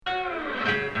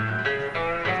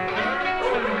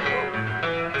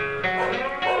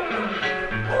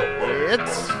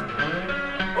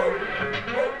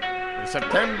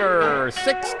September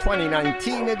 6,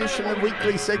 2019 edition of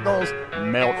Weekly Signals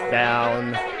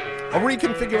Meltdown. A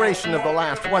reconfiguration of the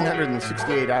last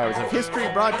 168 hours of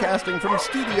history, broadcasting from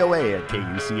Studio A at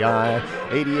KUCI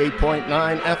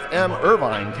 88.9 FM,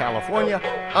 Irvine, California.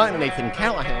 I'm Nathan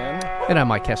Callahan. And I'm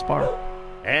Mike Kaspar.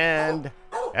 And,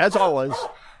 as always,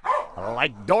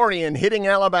 like Dorian hitting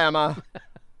Alabama,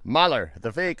 Mahler,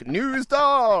 the fake news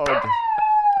dog.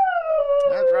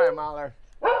 That's right, Mahler.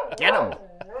 Get him.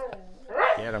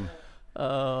 Get him.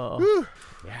 Oh. Whew.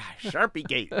 Yeah, Sharpie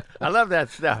Gate. I love that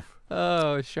stuff.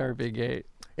 Oh, Sharpie Gate.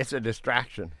 It's a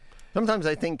distraction. Sometimes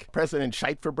I think President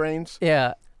Shite for Brains,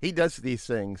 Yeah. he does these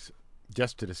things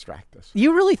just to distract us.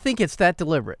 You really think it's that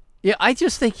deliberate? Yeah, I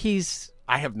just think he's...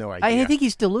 I have no idea. I think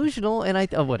he's delusional, and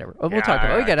whatever. We'll Yeah, talk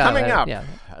about it. We got coming up, Yeah.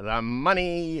 the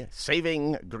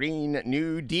money-saving Green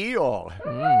New Deal.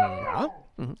 Yeah?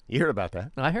 Mm-hmm. You heard about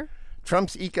that? I heard.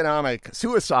 Trump's economic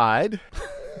suicide,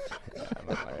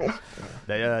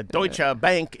 the Deutsche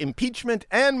Bank impeachment,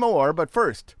 and more. But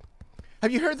first,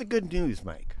 have you heard the good news,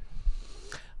 Mike?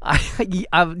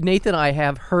 Nathan, I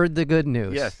have heard the good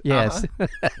news. Yes. Yes.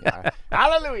 Yeah.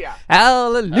 Hallelujah.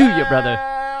 Hallelujah, brother.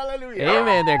 Hallelujah.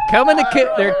 Amen. They're coming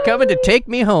to take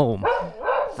me home.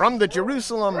 From the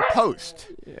Jerusalem Post,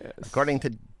 according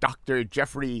to Dr.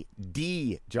 Jeffrey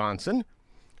D. Johnson,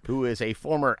 who is a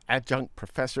former adjunct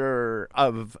professor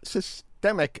of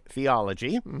systemic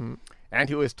theology, and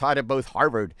who has taught at both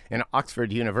Harvard and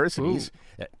Oxford universities,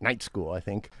 at night school, I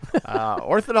think.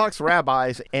 Orthodox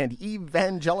rabbis and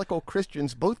evangelical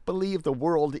Christians both believe the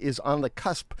world is on the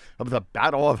cusp of the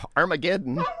Battle of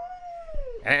Armageddon,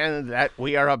 and that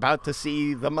we are about to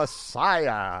see the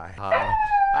Messiah.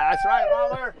 That's right,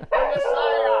 Mahler,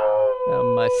 the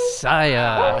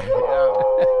Messiah.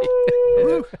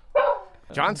 The Messiah.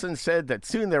 Johnson said that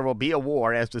soon there will be a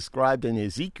war as described in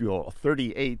Ezekiel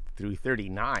 38 through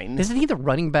 39. Isn't he the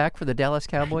running back for the Dallas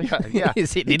Cowboys? Yeah.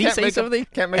 Did he say something?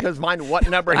 Can't make his mind what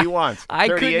number he wants, I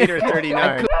 38 or couldn't-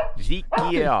 39.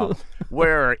 Ezekiel,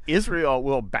 where Israel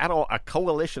will battle a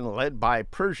coalition led by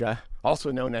Persia,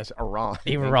 also known as Iran.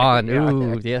 Iran. Yeah.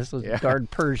 Ooh, yes, those guard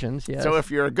Persians. Yes. So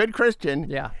if you're a good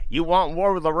Christian, you want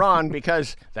war with Iran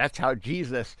because that's how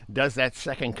Jesus does that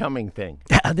second coming thing.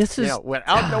 This is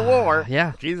Without the war,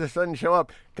 yeah. Jesus doesn't show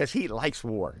up because he likes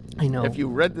war. I know. If you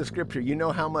read the scripture, you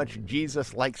know how much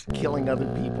Jesus likes killing other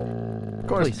people. Of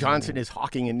course, Johnson is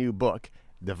hawking a new book,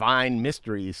 Divine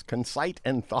Mysteries, Concise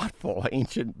and Thoughtful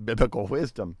Ancient Biblical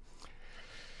Wisdom.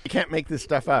 You can't make this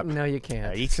stuff up. No, you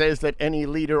can't. He says that any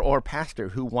leader or pastor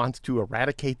who wants to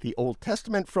eradicate the Old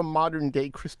Testament from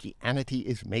modern-day Christianity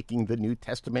is making the New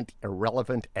Testament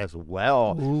irrelevant as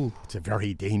well. Ooh. It's a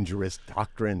very dangerous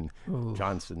doctrine,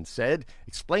 Johnson said,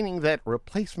 explaining that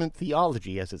replacement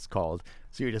theology, as it's called,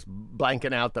 so you're just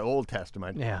blanking out the Old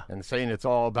Testament and saying it's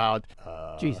all about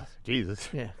Jesus.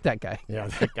 Yeah, that guy. Yeah,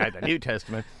 that guy, the New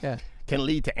Testament, Yeah. can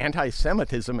lead to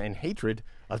anti-Semitism and hatred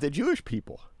of the Jewish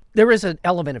people. There is an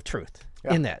element of truth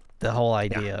in that. The whole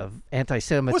idea of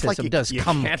anti-Semitism Well, it's like you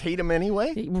come. can't hate them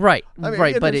anyway. Right, I mean,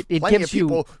 right. But there's it plenty gives of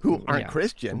people you who aren't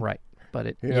Christian. Right. But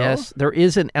it, You know? yes, there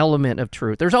is an element of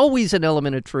truth. There's always an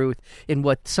element of truth in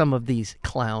what some of these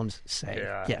clowns say.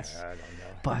 Yeah, yes. I don't know.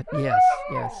 But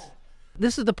yes.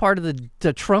 This is the part of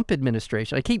the Trump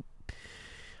administration. I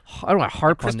don't want to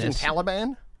harp on Christian this.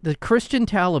 Taliban? The Christian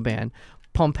Taliban.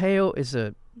 Pompeo is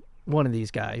one of these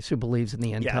guys who believes in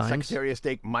the end Yeah, times. Secretary of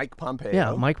State Mike Pompeo.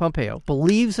 Yeah, Mike Pompeo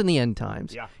believes in the end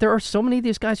times. Yeah. There are so many of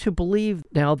these guys who believe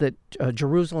now that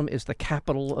Jerusalem is the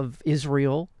capital of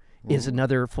Israel, is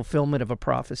another fulfillment of a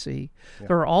prophecy. Yeah.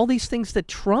 There are all these things that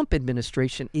Trump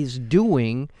administration is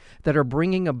doing that are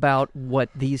bringing about what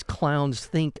these clowns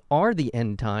think are the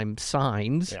end time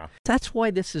signs. Yeah. That's why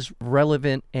this is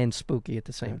relevant and spooky at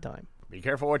the same time. Be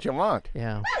careful what you want.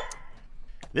 Yeah.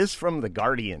 This from The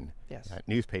Guardian. Yes. That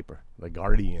newspaper, The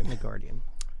Guardian. The Guardian.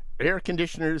 Air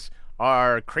conditioners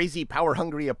are crazy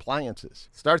power-hungry appliances.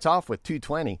 Starts off with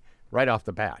 220 right off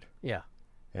the bat. Yeah.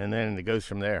 And then it goes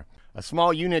from there. A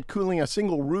small unit cooling a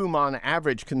single room on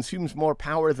average consumes more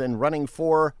power than running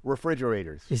 4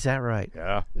 refrigerators. Is that right?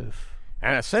 Yeah. Oof.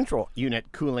 And a central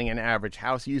unit cooling an average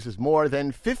house uses more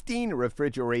than 15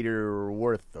 refrigerator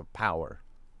worth of power.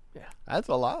 Yeah. That's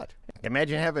a lot.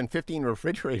 Imagine having 15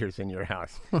 refrigerators in your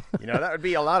house. That would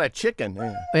be a lot of chicken.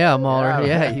 Yeah, Mahler.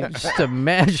 Yeah, you just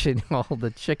imagine all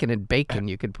the chicken and bacon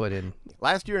you could put in.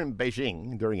 Last year in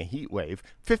Beijing, during a heat wave,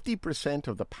 50%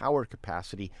 of the power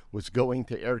capacity was going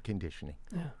to air conditioning.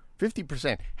 Yeah.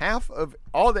 50%. Half of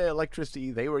all the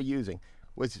electricity they were using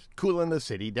was cooling the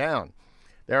city down.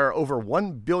 There are over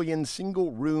 1 billion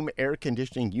single-room air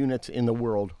conditioning units in the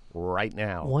world right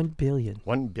now. 1 billion.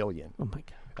 1 billion. Oh, my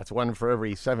God. That's one for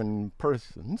every 7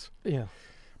 persons. Yeah.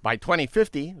 By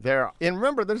 2050, and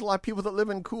remember, there's a lot of people that live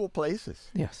in cool places.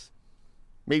 Yes.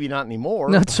 Maybe not anymore.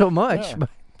 Not so much, Yeah. but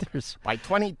there's. By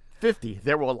 2050,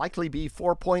 there will likely be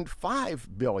 4.5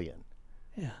 billion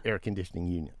Yeah. air conditioning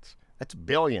units. That's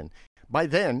billion. By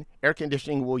then, air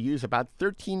conditioning will use about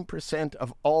 13%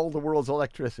 of all the world's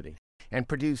electricity and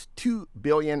produce 2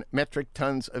 billion metric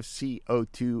tons of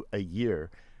CO2 a year,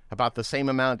 about the same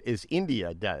amount as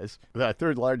India does, the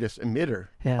third largest emitter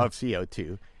of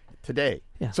CO2 today.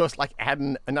 Yeah. So it's like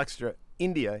adding an extra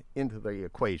India into the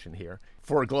equation here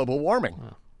for global warming.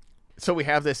 Wow. So we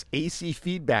have this AC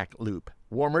feedback loop.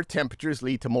 Warmer temperatures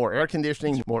lead to more air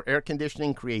conditioning. More air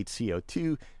conditioning creates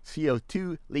CO2.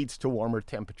 CO2 leads to warmer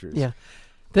temperatures. Yeah.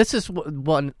 This is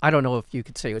one, I don't know if you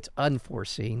could say it's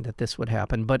unforeseen that this would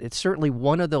happen, but it's certainly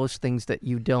one of those things that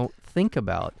you don't think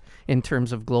about in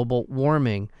terms of global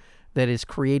warming that is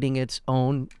creating its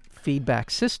own feedback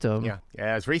system. Yeah.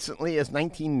 As recently as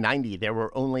 1990, there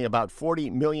were only about 40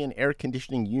 million air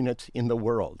conditioning units in the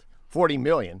world. 40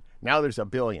 million. Now there's a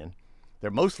billion.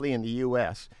 They're mostly in the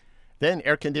U.S. Then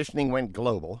air conditioning went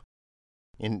global.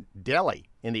 In Delhi,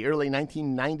 in the early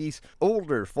 1990s,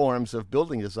 older forms of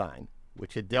building design,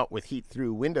 which had dealt with heat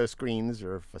through window screens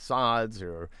or facades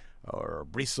or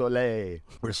brise-soleil,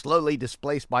 were slowly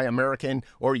displaced by American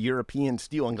or European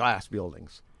steel and glass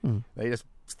buildings. They just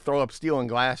throw up steel and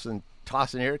glass and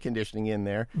toss an air conditioning in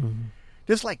there.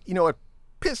 Just like, it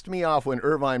pissed me off when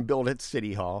Irvine built its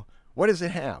city hall. What does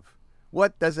it have?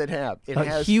 What does it have? It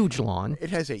has a huge lawn.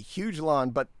 It has a huge lawn,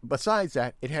 but besides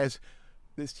that, it has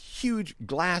this huge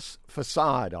glass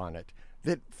facade on it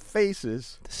that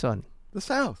faces The sun. the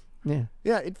south. Yeah.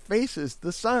 Yeah, it faces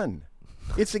the sun.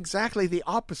 It's exactly the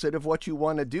opposite of what you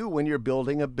want to do when you're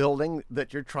building a building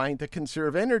that you're trying to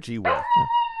conserve energy with.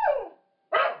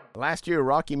 Last year,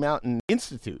 Rocky Mountain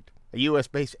Institute, a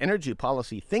U.S.-based energy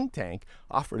policy think tank,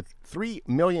 offered $3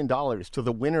 million to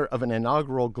the winner of an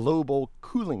inaugural Global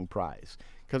Cooling Prize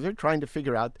because they're trying to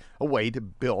figure out a way to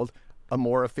build a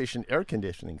more efficient air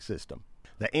conditioning system.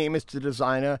 The aim is to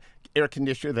design an air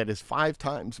conditioner that is 5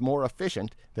 times more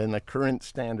efficient than the current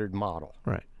standard model.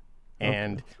 Right.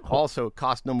 And also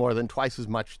cost no more than twice as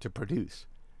much to produce.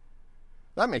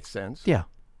 That makes sense. Yeah.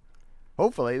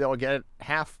 Hopefully, they'll get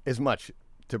half as much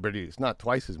to produce, not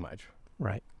twice as much.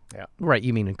 Right. Yeah. Right.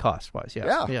 You mean in cost-wise?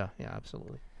 Yeah. Yeah. Yeah,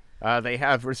 absolutely. They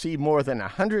have received more than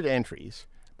 100 entries,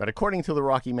 but according to the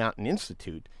Rocky Mountain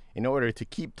Institute, in order to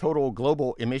keep total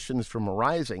global emissions from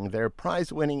rising, their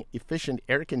prize-winning efficient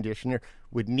air conditioner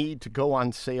would need to go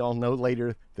on sale no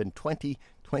later than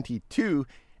 2022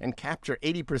 and capture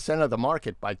 80% of the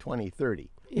market by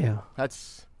 2030. Yeah.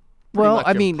 That's Well, much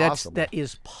I mean, impossible. that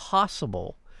is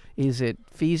possible. Is it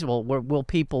feasible? Will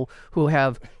people who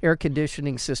have air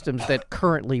conditioning systems that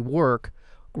currently work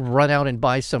run out and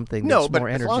buy something that's but more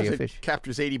as energy long as efficient? it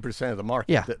captures 80% of the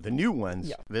market, Yeah. the new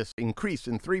ones, this increase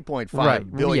in 3.5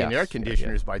 Right. billion Yes. air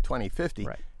conditioners by 2050,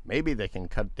 Right. maybe they can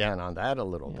cut down on that a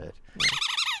little bit.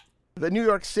 The New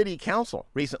York City Council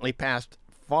recently passed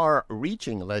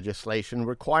far-reaching legislation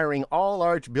requiring all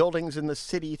large buildings in the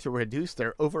city to reduce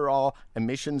their overall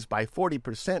emissions by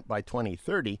 40% by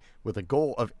 2030, with a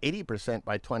goal of 80%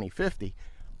 by 2050,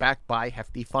 backed by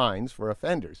hefty fines for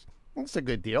offenders. That's a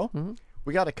good deal.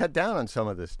 We got to cut down on some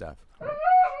of this stuff.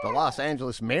 The Los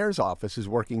Angeles mayor's office is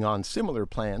working on similar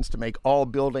plans to make all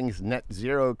buildings net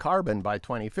zero carbon by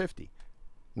 2050.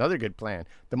 Another good plan.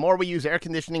 The more we use air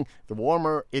conditioning, the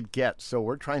warmer it gets. So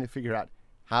we're trying to figure out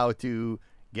how to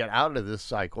get out of this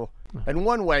cycle. And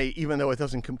one way, even though it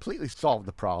doesn't completely solve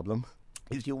the problem,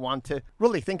 is you want to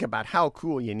really think about how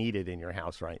cool you need it in your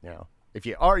house right now. If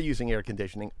you are using air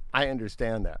conditioning, I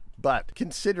understand that. But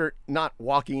consider not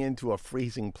walking into a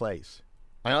freezing place.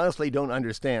 I honestly don't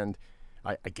understand.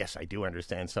 I guess I do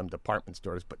understand some department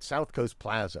stores, but South Coast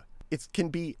Plaza, it can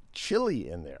be chilly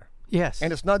in there. Yes.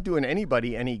 And it's not doing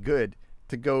anybody any good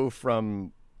to go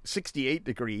from 68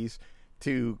 degrees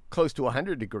to close to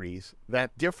 100 degrees.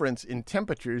 That difference in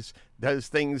temperatures does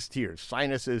things to your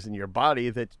sinuses and your body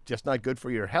that's just not good for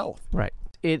your health. Right.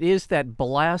 It is that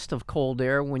blast of cold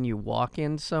air when you walk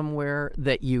in somewhere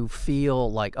that you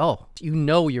feel like,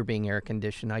 you're being air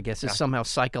conditioned, I guess, is somehow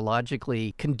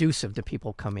psychologically conducive to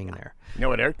people coming there. You know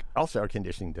what else air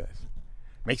conditioning does?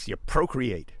 Makes you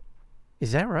procreate.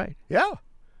 Is that right? Yeah.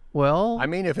 Well, I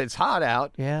mean, if it's hot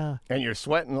out yeah, and you're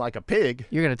sweating like a pig,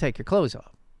 you're going to take your clothes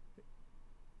off.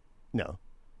 no.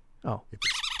 Oh.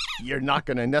 You're not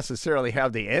going to necessarily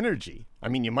have the energy. I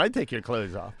mean, you might take your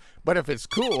clothes off. But if it's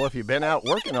cool, if you've been out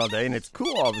working all day and it's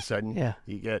cool all of a sudden,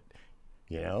 you get,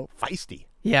 feisty.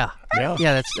 Yeah. Yeah.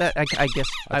 Yeah, that's I guess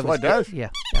That's what it does. Yeah.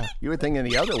 You would think in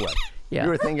the other way. Yeah. You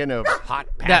were thinking of hot,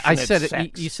 That, passionate I said sex.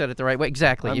 it. You said it the right way.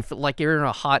 Exactly. You feel like you're in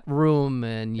a hot room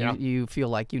and Yeah. you feel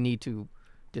like you need to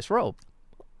disrobe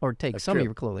or take some true. of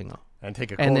your clothing off. And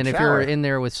take a cold And then if shower. you're in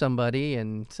there with somebody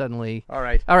and suddenly, All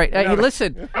right. Hey,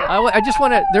 listen. I just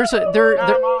want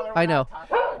to. I know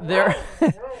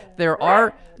there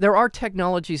are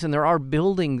technologies and there are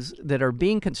buildings that are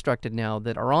being constructed now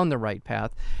that are on the right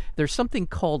path. There's something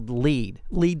called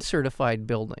LEED certified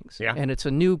buildings. Yeah. And it's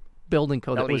a new building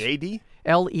code that was LEAD?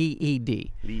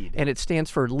 LEED. LEED. And it stands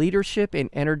for Leadership in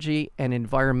Energy and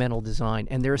Environmental Design.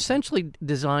 And they're essentially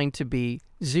designed to be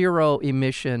zero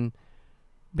emission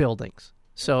buildings.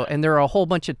 So, and there are a whole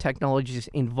bunch of technologies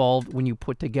involved when you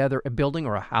put together a building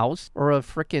or a house or a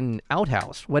frickin'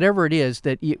 outhouse, whatever it is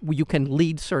that you can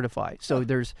LEED certify. So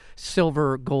there's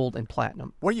silver, gold, and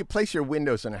platinum. Where you place your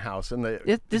windows in a house and the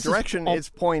This is direction all- is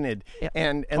pointed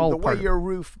and all the part way of your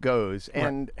roof goes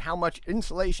and how much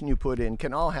insulation you put in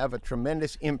can all have a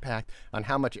tremendous impact on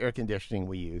how much air conditioning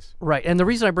we use. Right, and the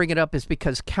reason I bring it up is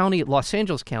because Los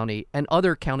Angeles County and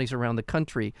other counties around the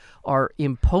country are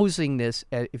imposing this.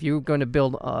 If you're going to build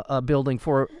a building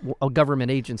for a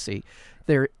government agency,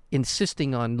 they're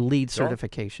insisting on LEED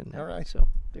certification now. All right. So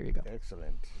there you go.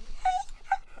 Excellent.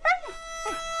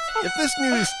 If this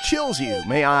news chills you,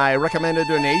 may I recommend a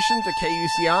donation to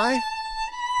KUCI?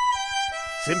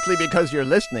 Simply because you're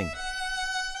listening.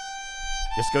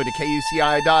 Just go to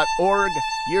KUCI.org.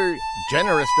 Your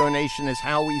generous donation is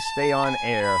how we stay on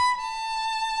air.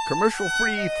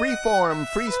 Commercial-free, free-form,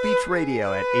 free speech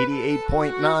radio at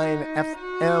 88.9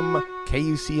 FM,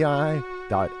 KUCI.org.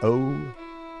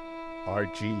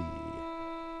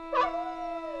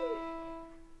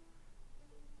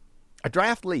 A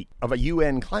draft leak of a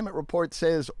UN climate report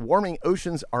says warming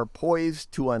oceans are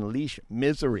poised to unleash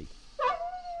misery.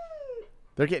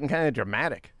 They're getting kind of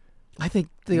dramatic. I think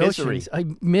the Misery.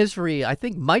 misery, I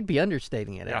think, might be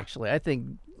understating it, Yeah. actually. I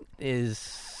think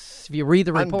if you read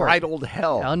the report. Unbridled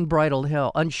hell. Unbridled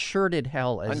hell. Unshirted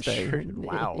hell. As Unshirted,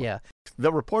 wow. Yeah.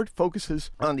 The report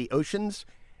focuses on the oceans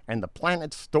and the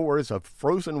planet's stores of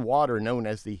frozen water known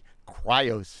as the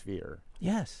cryosphere.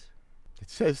 Yes. It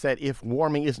says that if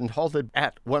warming isn't halted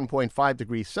at 1.5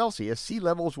 degrees Celsius, sea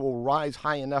levels will rise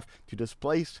high enough to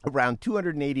displace around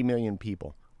 280 million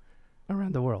people.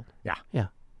 Around the world. Yeah. Yeah.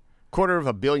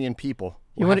 250 million people.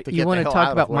 You will want have to to get the hell talk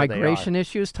out about of where they migration are.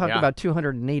 issues? Talk Yeah. about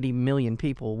 280 million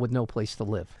people with no place to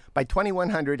live. By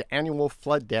 2100, annual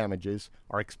flood damages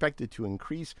are expected to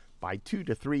increase by 2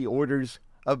 to 3 orders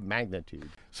of magnitude.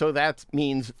 So that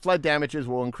means flood damages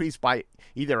will increase by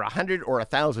either 100 or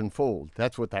 1,000-fold.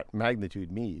 That's what that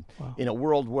magnitude means. Wow. In a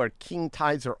world where king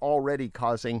tides are already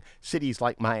causing cities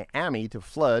like Miami to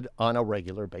flood on a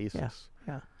regular basis.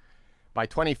 Yeah. By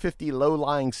 2050,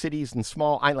 low-lying cities and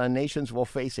small island nations will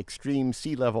face extreme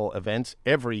sea level events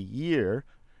every year.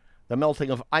 The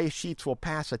melting of ice sheets will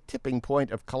pass a tipping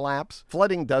point of collapse,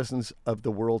 flooding dozens of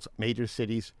the world's major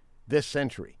cities this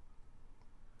century.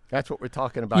 That's what we're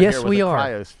talking about Yes, here with we the are.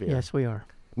 cryosphere. Yes, we are.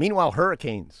 Meanwhile,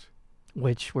 hurricanes.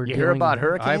 Which we're You dealing hear about with.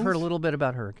 hurricanes? I've heard a little bit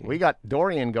about hurricanes. We got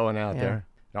Dorian going out Yeah. there.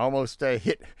 It almost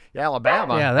hit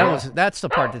Alabama. Yeah, that's the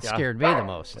part that Yeah. scared me the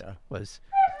most. Yeah. Was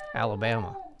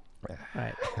Alabama.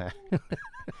 Right.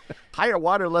 Higher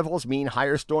water levels mean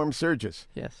higher storm surges.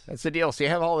 Yes. That's the deal. So you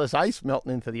have all this ice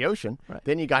melting into the ocean. Right.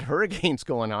 Then you got hurricanes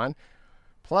going on.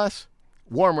 Plus,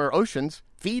 warmer oceans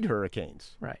feed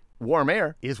hurricanes. Right. Warm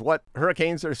air is what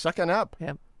hurricanes are sucking up.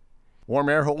 Yep. Warm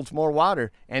air holds more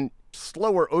water, and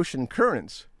slower ocean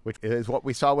currents, which is what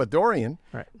we saw with Dorian,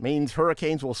 Right. means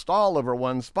hurricanes will stall over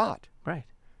one spot. Right.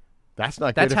 That's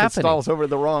not That's good if happening. it stalls over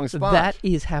the wrong spot. That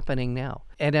is happening now.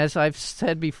 And as I've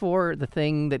said before, the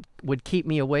thing that would keep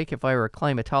me awake if I were a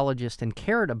climatologist and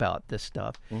cared about this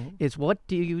stuff is what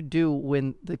do you do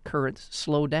when the currents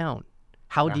slow down?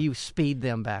 How do you speed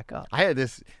them back up? I had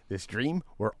this dream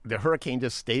where the hurricane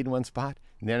just stayed in one spot,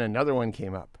 and then another one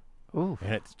came up. Ooh.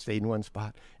 And it stayed in one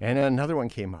spot, and then another one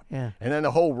came up. Yeah. And then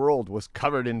the whole world was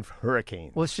covered in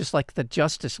hurricanes. Well, it's just like the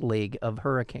Justice League of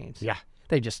hurricanes. Yeah.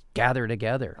 They just gather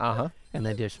together Uh-huh. and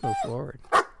they just move forward.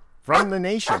 From The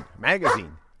Nation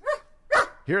magazine.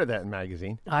 Hear that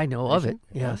magazine. I know of it.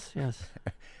 Yes, yes.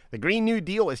 The Green New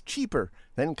Deal is cheaper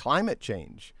than climate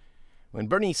change. When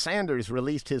Bernie Sanders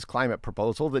released his climate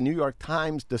proposal, the New York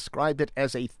Times described it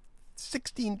as a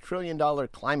 $16 trillion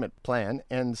climate plan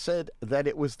and said that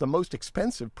it was the most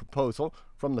expensive proposal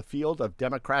from the field of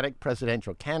Democratic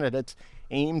presidential candidates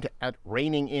aimed at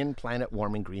reining in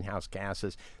planet-warming greenhouse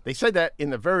gases. They said that in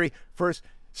the very first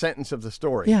sentence of the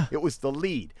story. Yeah. It was the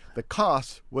lead. The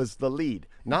cost was the lead,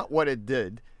 not what it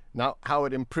did. not how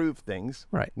it improved things.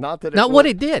 Right. Not that Not what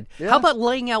it did. Yeah. How about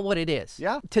laying out what it is?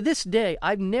 Yeah. To this day,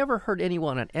 I've never heard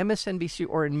anyone on MSNBC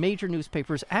or in major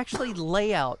newspapers actually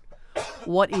lay out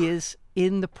what is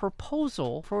in the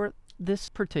proposal for this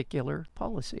particular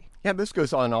policy. Yeah, this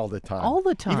goes on all the time. All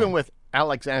the time. Even with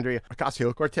Alexandria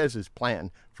Ocasio-Cortez's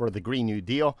plan for the Green New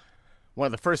Deal, one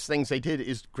of the first things they did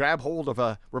is grab hold of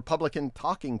a Republican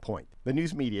talking point. The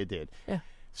news media did. Yeah.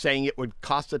 Saying it would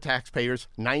cost the taxpayers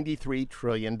 $93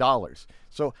 trillion.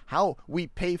 So how we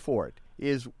pay for it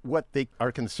is what they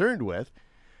are concerned with.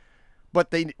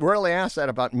 But they rarely ask that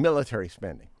about military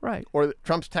spending. Right. Or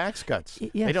Trump's tax cuts.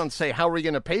 Yes. They don't say, how are we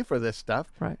going to pay for this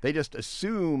stuff? Right. They just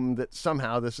assume that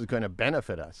somehow this is going to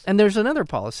benefit us. And there's another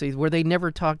policy where they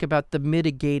never talk about the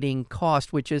mitigating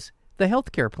cost, which is the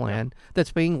health care plan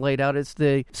that's being laid out as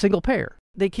the single payer.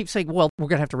 They keep saying, well, we're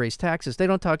going to have to raise taxes. They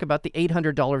don't talk about the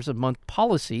 $800 a month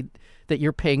policy that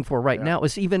you're paying for right now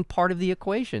is even part of the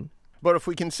equation. But if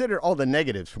we consider all the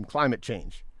negatives from climate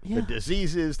change, the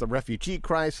diseases, the refugee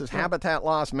crisis, habitat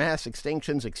loss, mass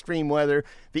extinctions, extreme weather,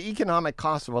 the economic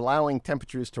cost of allowing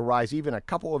temperatures to rise even a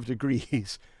couple of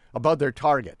degrees above their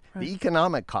target. The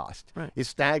economic cost is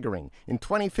staggering. In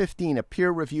 2015, a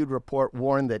peer-reviewed report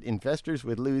warned that investors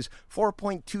would lose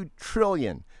 $4.2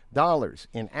 trillion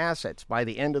in assets by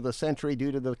the end of the century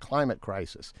due to the climate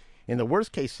crisis. In the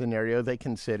worst-case scenario, they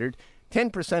considered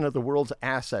 10% of the world's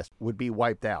assets would be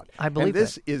wiped out. I believe and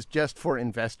this is just for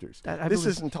investors. This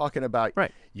isn't talking about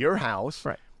your house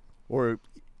or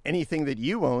anything that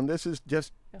you own. This is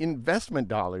just investment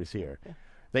dollars here. Yeah.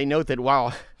 They note that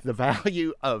while the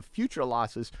value of future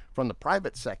losses from the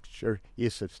private sector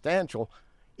is substantial,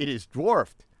 it is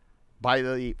dwarfed by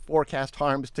the forecast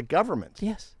harms to governments.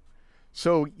 Yes.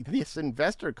 So this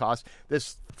investor cost,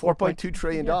 this $4.2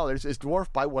 trillion, is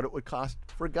dwarfed by what it would cost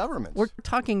for governments. We're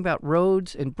talking about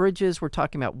roads and bridges. We're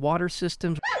talking about water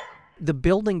systems. The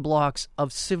building blocks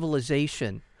of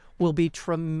civilization will be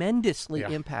tremendously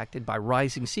impacted by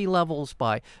rising sea levels,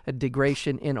 by a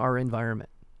degradation in our environment.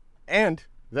 And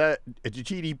the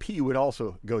GDP would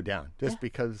also go down just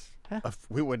because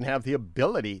we wouldn't have the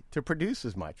ability to produce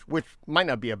as much, which might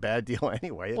not be a bad deal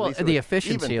anyway. At least the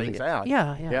efficiency even of things it. out.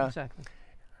 Yeah, exactly.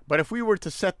 But if we were to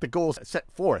set the goals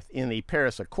set forth in the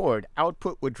Paris Accord,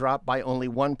 output would drop by only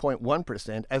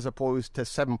 1.1% as opposed to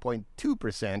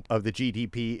 7.2% of the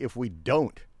GDP if we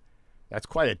don't. That's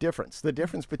quite a difference. The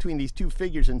difference between these two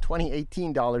figures in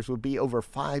 2018 dollars would be over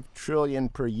 $5 trillion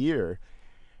per year.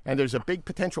 And there's a big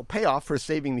potential payoff for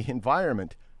saving the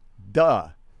environment. Duh.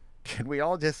 Can we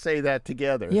all just say that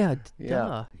together? Yeah.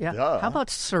 Duh. How about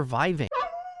surviving?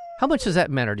 How much does that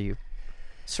matter to you?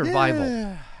 Survival.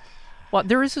 Yeah. Well,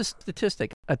 there is a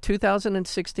statistic. A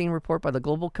 2016 report by the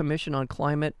Global Commission on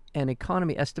Climate and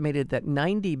Economy estimated that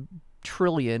 $90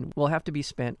 trillion will have to be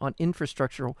spent on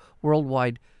infrastructure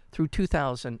worldwide through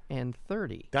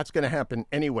 2030. That's going to happen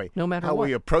anyway, no matter how what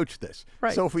we approach this.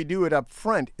 Right. So if we do it up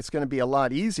front, it's going to be a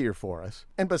lot easier for us.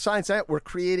 And besides that, we're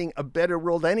creating a better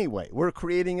world anyway. We're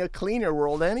creating a cleaner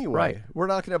world anyway. Right. We're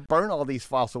not going to burn all these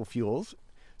fossil fuels.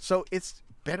 So it's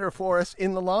better for us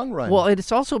in the long run. Well,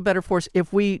 it's also better for us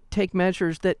if we take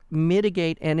measures that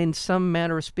mitigate and, in some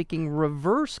manner of speaking,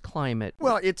 reverse climate.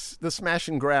 Well, it's the smash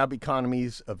and grab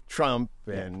economies of Trump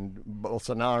and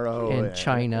Bolsonaro and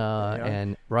China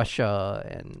and Russia,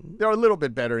 and they're a little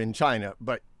bit better in China,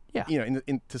 but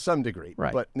to some degree.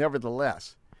 Right. But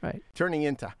nevertheless, right. Turning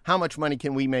into how much money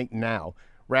can we make now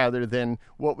rather than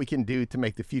what we can do to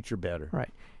make the future better.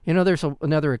 Right. There's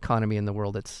another economy in the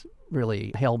world that's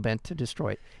really hell-bent to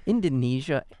destroy it.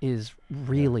 Indonesia is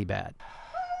really bad.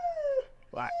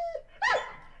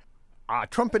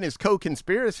 Trump and his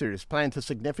co-conspirators plan to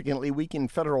significantly weaken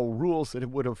federal rules that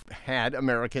would have had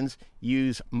Americans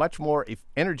use much more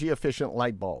energy-efficient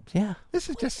light bulbs. Yeah. This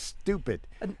is just stupid.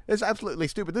 It's absolutely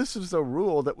stupid. This is a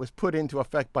rule that was put into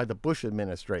effect by the Bush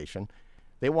administration.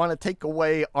 They want to take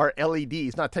away our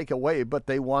LEDs, not take away, but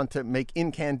they want to make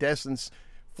incandescence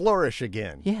flourish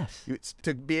again. Yes. It's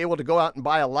to be able to go out and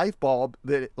buy a light bulb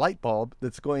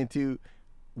that's going to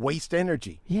waste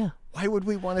energy. Yeah. Why would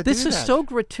we want to do that? This is so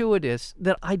gratuitous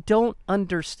that I don't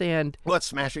understand. Well, it's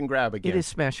smash and grab again. It is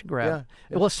smash and grab.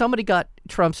 Yeah. Well, somebody got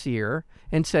Trump's ear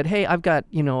and said, hey, I've got,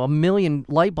 1 million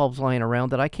light bulbs lying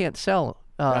around that I can't sell.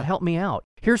 Help me out.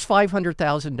 Here's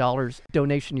 $500,000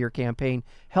 donation to your campaign.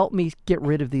 Help me get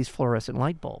rid of these fluorescent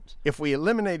light bulbs. If we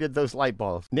eliminated those light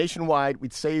bulbs nationwide,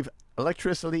 we'd save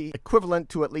electricity equivalent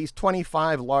to at least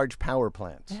 25 large power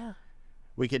plants. Yeah.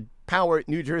 We could power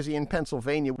New Jersey and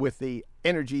Pennsylvania with the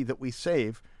energy that we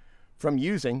save from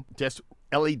using just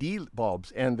LED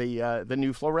bulbs and the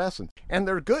new fluorescent, and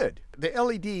they're good. The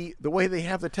LED, the way they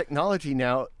have the technology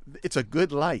now, it's a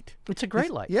good light. It's a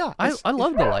great light. Yeah, I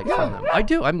love the light from them. I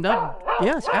do. I'm not.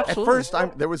 Yes, absolutely. At first,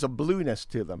 there was a blueness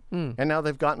to them, and now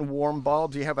they've gotten warm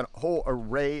bulbs. You have a whole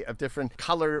array of different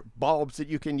color bulbs that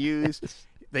you can use.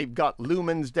 They've got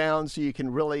lumens down, so you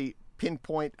can really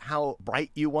pinpoint how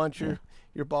bright you want your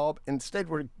bulb. Instead,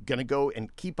 we're going to go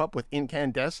and keep up with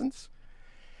incandescence.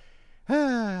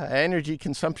 Energy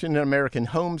consumption in American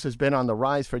homes has been on the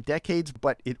rise for decades,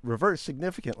 but it reversed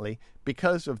significantly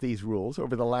because of these rules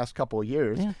over the last couple of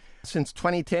years. Yeah. Since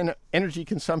 2010, energy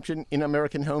consumption in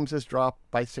American homes has dropped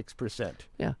by 6%.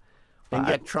 Yeah. And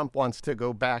yet Trump wants to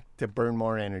go back to burn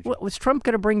more energy. Was Trump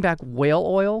going to bring back whale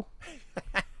oil?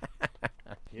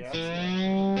 You're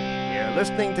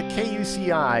listening to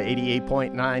KUCI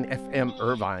 88.9 FM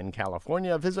Irvine,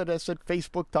 California. Visit us at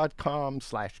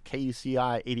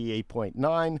facebook.com/KUCI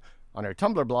 88.9, on our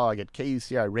Tumblr blog at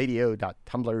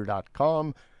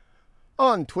kuciradio.tumblr.com,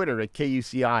 on Twitter at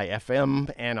KUCI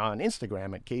FM, and on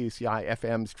Instagram at KUCI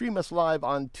FM. Stream us live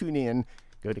on TuneIn.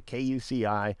 Go to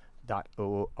kuci.org.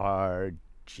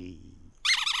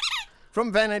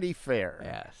 From Vanity Fair.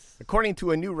 Yes. According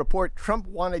to a new report, Trump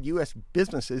wanted U.S.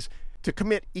 businesses to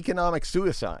commit economic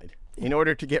suicide in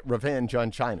order to get revenge on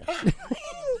China.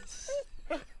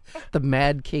 The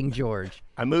Mad King George.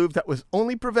 A move that was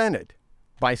only prevented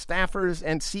by staffers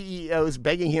and CEOs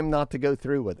begging him not to go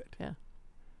through with it. Yeah.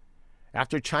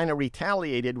 After China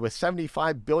retaliated with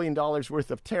 $75 billion worth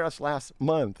of tariffs last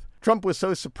month, Trump was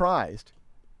so surprised,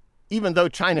 even though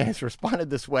China has responded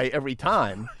this way every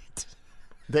time,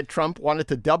 that Trump wanted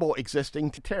to double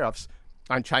existing tariffs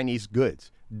on Chinese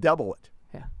goods. Double it.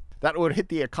 Yeah. That would hit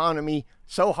the economy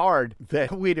so hard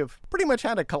that we'd have pretty much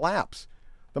had a collapse.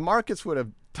 The markets would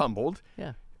have tumbled.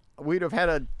 Yeah. We'd have had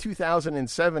a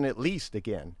 2007 at least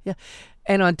again. Yeah.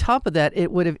 And on top of that,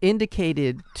 it would have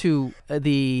indicated to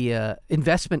the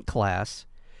investment class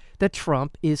that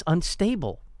Trump is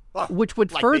unstable, which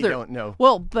would like further. They don't know.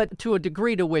 Well, but to a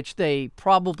degree to which they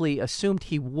probably assumed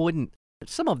he wouldn't.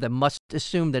 Some of them must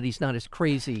assume that he's not as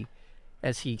crazy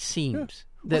as he seems.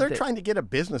 Well, they're trying to get a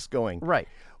business going. Right.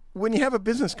 When you have a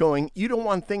business going, you don't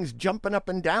want things jumping up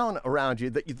and down around you.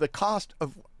 The cost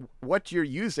of what you're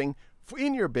using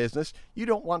in your business, you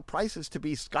don't want prices to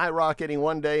be skyrocketing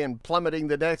one day and plummeting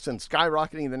the next and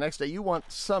skyrocketing the next day. You want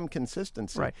some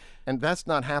consistency. Right. And that's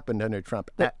not happened under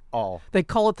Trump at all. They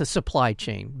call it the supply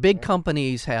chain. Big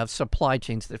companies have supply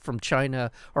chains that from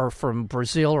China or from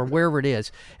Brazil or wherever it is,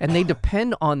 and they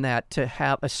depend on that to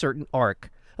have a certain arc,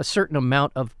 a certain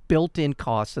amount of built-in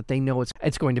costs that they know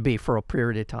it's going to be for a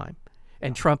period of time.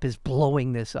 And Trump is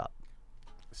blowing this up.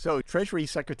 So Treasury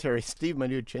Secretary Steve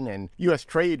Mnuchin and U.S.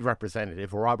 Trade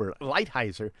Representative Robert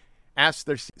Lighthizer asked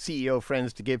their CEO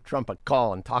friends to give Trump a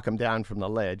call and talk him down from the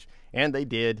ledge, and they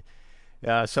did.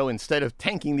 So instead of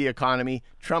tanking the economy,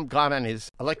 Trump got on his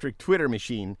electric Twitter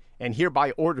machine and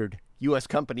hereby ordered U.S.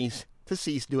 companies to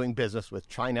cease doing business with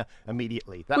China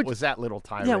immediately. That was that little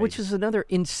tirade. Yeah, which is another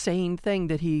insane thing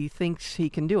that he thinks he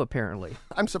can do, apparently.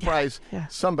 I'm surprised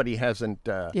somebody hasn't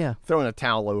thrown a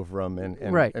towel over him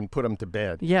and put him to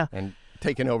bed. Yeah. And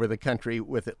taken over the country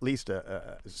with at least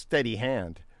a steady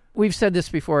hand. We've said this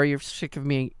before. You're sick of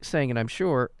me saying it, I'm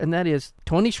sure. And that is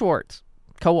Tony Schwartz,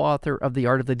 co-author of The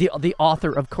Art of the Deal, the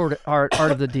author of Art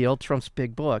of the Deal, Trump's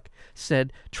big book,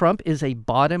 said Trump is a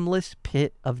bottomless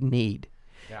pit of need.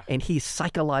 Yeah. And he's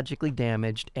psychologically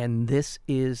damaged, and this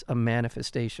is a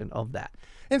manifestation of that.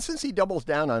 And since he doubles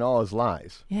down on all his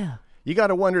lies, you got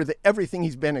to wonder that everything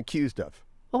he's been accused of.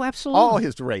 Oh, absolutely. All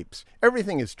his rapes.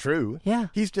 Everything is true. Yeah.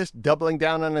 He's just doubling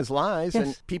down on his lies,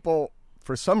 and people,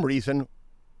 for some reason,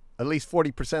 at least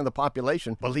 40% of the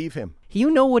population, believe him. You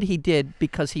know what he did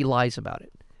because he lies about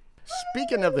it.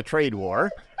 Speaking of the trade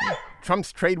war,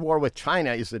 Trump's trade war with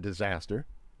China is a disaster.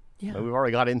 Yeah. We've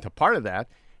already got into part of that.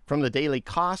 From the Daily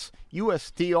Kos, U.S.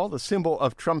 Steel, the symbol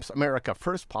of Trump's America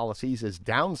First policies, is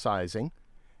downsizing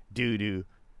due to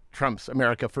Trump's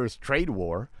America First trade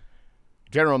war.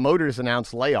 General Motors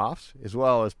announced layoffs as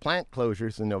well as plant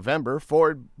closures in November.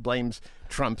 Ford blames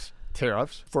Trump's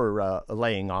tariffs for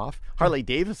laying off.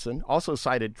 Harley-Davidson also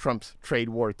cited Trump's trade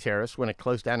war tariffs when it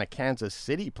closed down a Kansas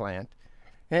City plant.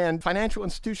 And financial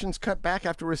institutions cut back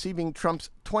after receiving Trump's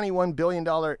 $21 billion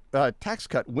tax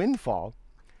cut windfall.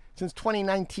 Since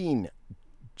 2019,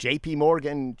 J.P.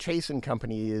 Morgan Chase &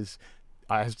 Company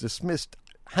has dismissed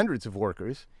hundreds of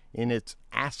workers in its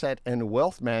asset and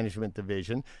wealth management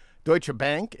division. Deutsche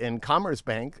Bank and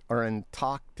Commerzbank are in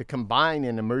talk to combine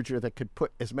in a merger that could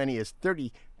put as many as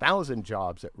 30,000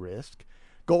 jobs at risk.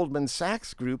 Goldman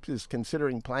Sachs Group is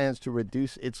considering plans to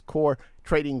reduce its core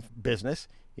trading business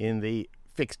in the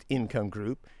fixed income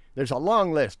group. There's a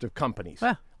long list of companies,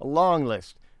 a long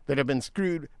list, that have been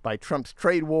screwed by Trump's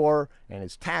trade war and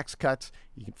his tax cuts.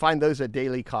 You can find those at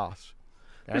Daily Costs.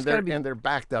 And they're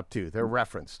backed up, too. They're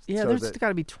referenced. Yeah, there's got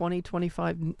to be 20,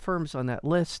 25 firms on that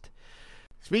list.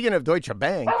 Speaking of Deutsche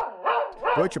Bank,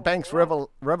 Deutsche Bank's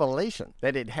revelation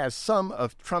that it has some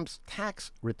of Trump's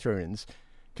tax returns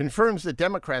confirms that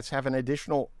Democrats have an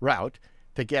additional route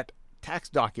to get tax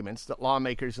documents that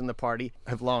lawmakers in the party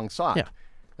have long sought. Yeah.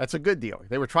 That's a good deal.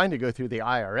 They were trying to go through the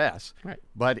IRS, right,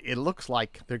 but it looks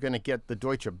like they're going to get the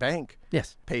Deutsche Bank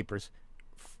papers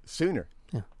sooner.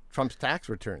 Yeah. Trump's tax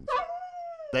returns.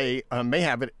 They may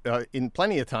have it in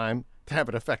plenty of time to have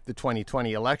it affect the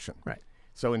 2020 election. Right.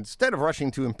 So instead of rushing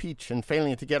to impeach and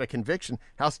failing to get a conviction,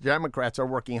 House Democrats are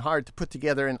working hard to put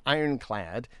together an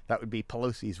ironclad, that would be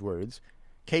Pelosi's words,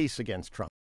 case against Trump.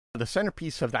 The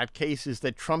centerpiece of that case is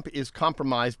that Trump is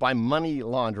compromised by money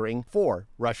laundering for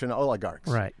Russian oligarchs.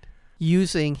 Right.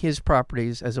 Using his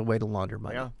properties as a way to launder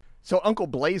money. Yeah. So Uncle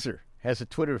Blazer has a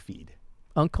Twitter feed.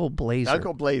 Uncle Blazer.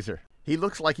 Uncle Blazer. He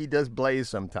looks like he does blaze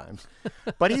sometimes.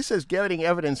 But he says getting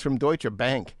evidence from Deutsche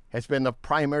Bank has been the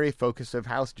primary focus of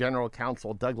House General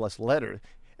Counsel Douglas Letter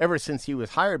ever since he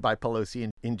was hired by Pelosi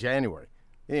in January.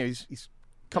 You know, he's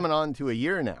coming on to a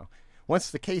year now.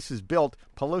 Once the case is built,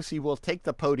 Pelosi will take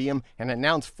the podium and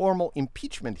announce formal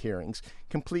impeachment hearings,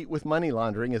 complete with money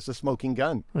laundering as the smoking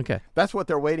gun. Okay. That's what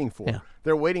they're waiting for. Yeah.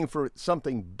 They're waiting for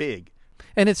something big.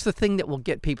 And it's the thing that will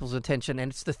get people's attention,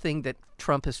 and it's the thing that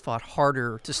Trump has fought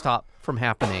harder to stop from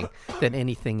happening than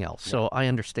anything else. So I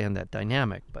understand that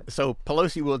dynamic. But So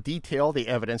Pelosi will detail the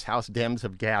evidence House Dems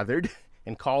have gathered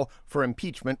and call for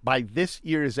impeachment by this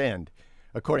year's end,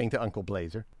 according to Uncle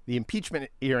Blazer. The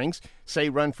impeachment hearings, say,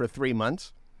 run for 3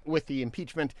 months, with the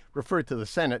impeachment referred to the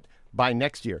Senate by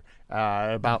next year,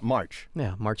 about March.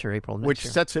 Yeah, March or April next which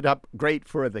year. Sets it up great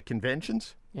for the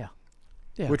conventions.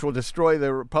 Yeah. Which will destroy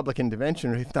the Republican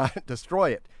convention, or if not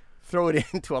destroy it, throw it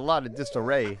into a lot of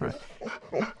disarray. Right.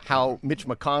 How Mitch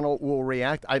McConnell will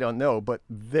react, I don't know, but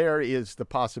there is the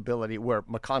possibility where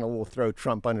McConnell will throw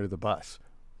Trump under the bus.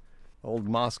 Old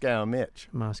Moscow Mitch.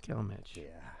 Moscow Mitch.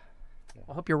 Yeah.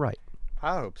 I hope you're right.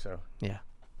 I hope so. Yeah.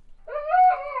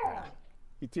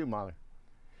 You too, Mahler.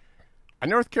 A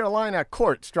North Carolina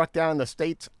court struck down the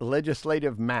state's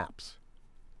legislative maps.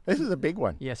 This is a big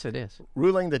one. Yes, it is.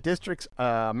 Ruling the districts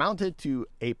amounted to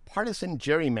a partisan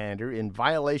gerrymander in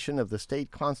violation of the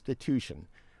state constitution.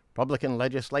 Republican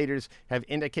legislators have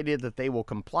indicated that they will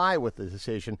comply with the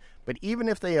decision, but even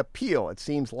if they appeal, it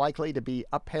seems likely to be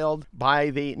upheld by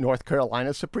the North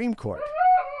Carolina Supreme Court.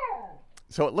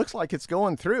 So it looks like it's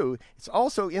going through. It's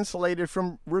also insulated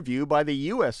from review by the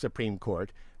U.S. Supreme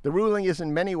Court. The ruling is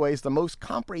in many ways the most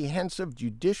comprehensive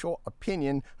judicial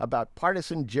opinion about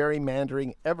partisan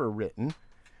gerrymandering ever written.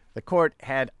 The court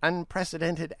had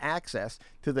unprecedented access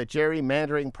to the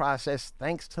gerrymandering process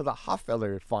thanks to the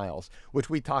Hoffeller files, which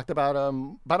we talked about a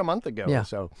month ago or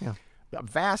so. Yeah. A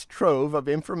vast trove of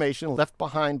information left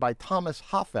behind by Thomas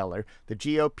Hoffeller, the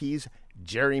GOP's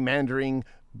gerrymandering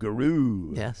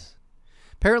guru. Yes.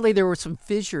 Apparently there were some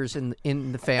fissures in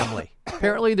the family.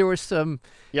 Apparently there were some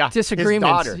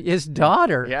disagreements. His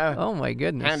daughter. Yeah. Oh, my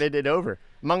goodness. Handed it over.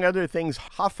 Among other things,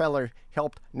 Hoffeller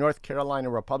helped North Carolina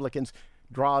Republicans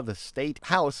draw the state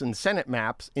House and Senate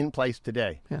maps in place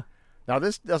today. Yeah. Now,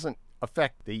 this doesn't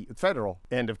affect the federal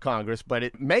end of Congress, but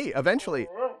it may eventually.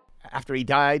 After he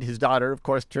died, his daughter, of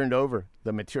course, turned over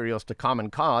the materials to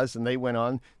Common Cause, and they went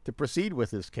on to proceed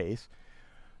with this case.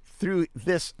 Through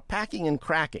this packing and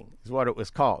cracking is what it was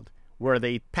called, where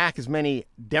they pack as many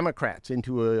Democrats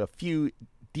into a few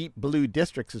deep blue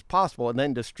districts as possible and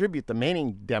then distribute the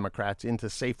remaining Democrats into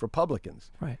safe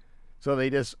Republicans. Right. So they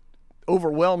just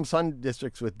overwhelm some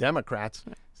districts with Democrats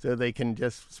so they can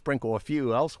just sprinkle a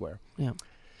few elsewhere. Yeah.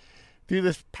 Through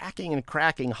this packing and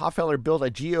cracking, Hoffeller built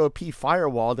a GOP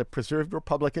firewall that preserved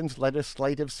Republicans'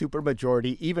 legislative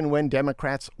supermajority even when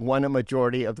Democrats won a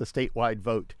majority of the statewide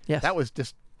vote. Yes. That was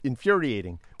just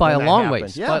infuriating by a when that long happened.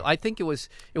 ways. Yeah. But I think it was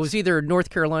either North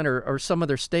Carolina or some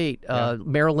other state,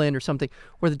 Maryland or something,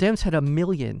 where the Dems had 1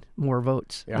 million more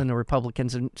votes than the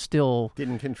Republicans, and still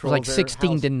didn't control. It was like their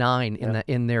 16 house. to 9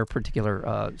 in their particular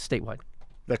statewide.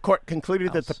 The court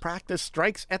concluded that the practice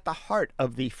strikes at the heart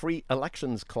of the Free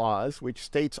Elections Clause, which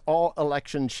states all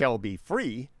elections shall be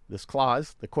free. This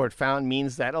clause, the court found,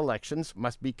 means that elections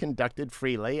must be conducted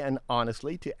freely and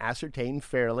honestly to ascertain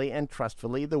fairly and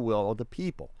trustfully the will of the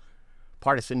people.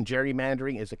 Partisan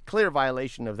gerrymandering is a clear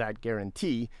violation of that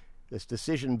guarantee, This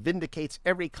decision vindicates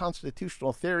every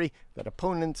constitutional theory that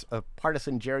opponents of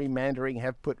partisan gerrymandering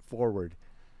have put forward.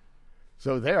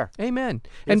 So there. Amen.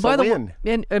 It's a win.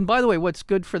 And by the way, what's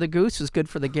good for the goose is good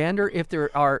for the gander. If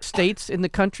there are states in the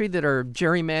country that are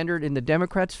gerrymandered in the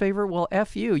Democrats' favor, well,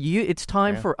 F you. It's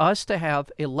time for us to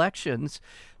have elections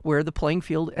where the playing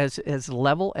field is as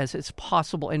level as it's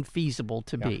possible and feasible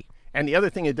to be. And the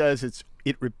other thing it does is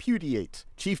it repudiates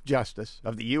Chief Justice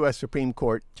of the U.S. Supreme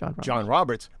Court, John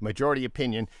Roberts' majority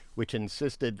opinion, which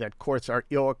insisted that courts are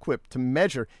ill-equipped to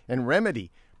measure and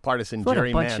remedy partisan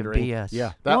gerrymandering. What a bunch of BS.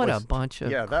 Yeah, a bunch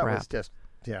of crap. That was just,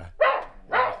 Yeah,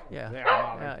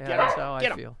 that's how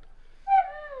I feel.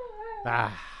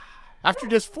 After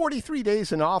just 43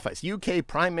 days in office, UK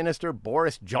Prime Minister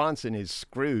Boris Johnson is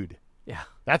screwed. Yeah.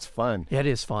 That's fun. It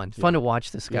is fun. Fun to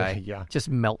watch this guy just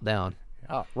melt down.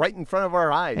 Right in front of our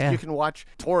eyes. Yeah. You can watch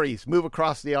Tories move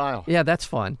across the aisle. Yeah, that's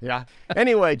fun. Yeah.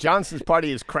 Anyway, Johnson's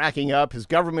party is cracking up, his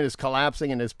government is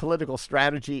collapsing, and his political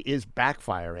strategy is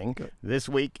backfiring. Good. This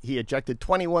week, he ejected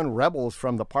 21 rebels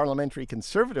from the Parliamentary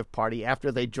Conservative Party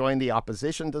after they joined the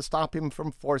opposition to stop him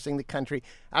from forcing the country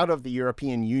out of the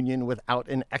European Union without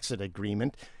an exit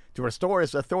agreement. To restore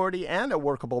his authority and a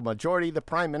workable majority, the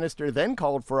Prime Minister then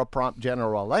called for a prompt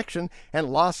general election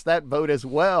and lost that vote as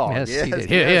well. Yes, he did.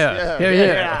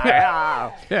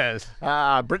 Yes.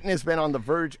 Britain has been on the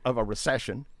verge of a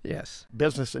recession. Yes.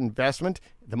 Business investment,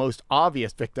 the most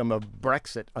obvious victim of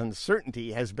Brexit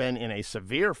uncertainty, has been in a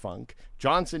severe funk.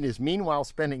 Johnson is meanwhile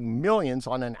spending millions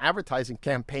on an advertising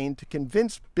campaign to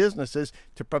convince businesses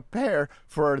to prepare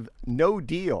for no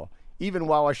deal, even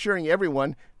while assuring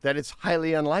everyone that it's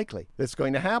highly unlikely that's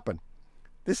going to happen.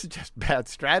 This is just bad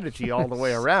strategy all the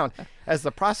way around. As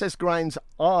the process grinds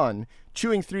on,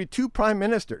 chewing through two prime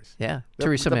ministers.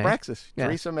 Theresa May. Brexit.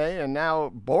 Theresa May and now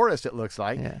Boris, it looks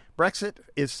like. Brexit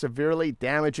is severely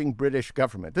damaging British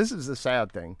government. This is the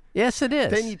sad thing. Yes, it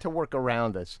is. They need to work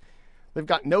around this. They've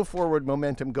got no forward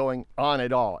momentum going on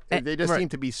at all. They just seem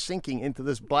to be sinking into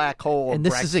this black hole And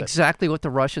of this Brexit. is exactly what the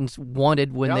Russians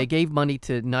wanted when they gave money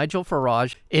to Nigel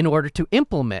Farage in order to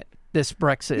implement this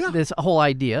Brexit, this whole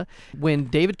idea. When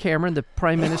David Cameron, the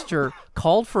Prime Minister,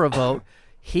 called for a vote,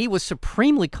 he was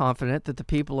supremely confident that the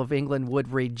people of England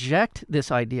would reject this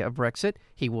idea of Brexit.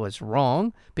 He was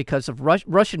wrong because of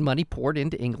Russian money poured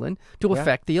into England to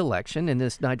affect the election, and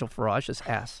this Nigel Farage's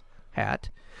ass hat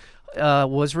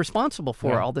was responsible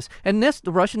for all this. And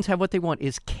the Russians have what they want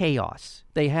is chaos.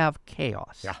 They have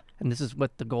chaos. And this is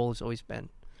what the goal has always been.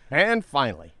 And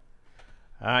finally,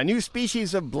 a new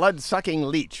species of blood-sucking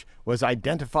leech was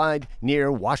identified near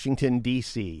Washington,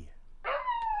 D.C.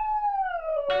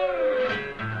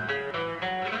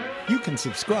 You can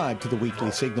subscribe to the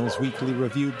Weekly Signals Weekly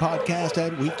Review podcast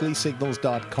at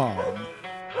weeklysignals.com.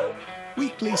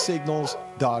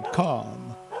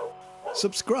 weeklysignals.com.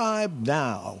 Subscribe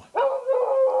now.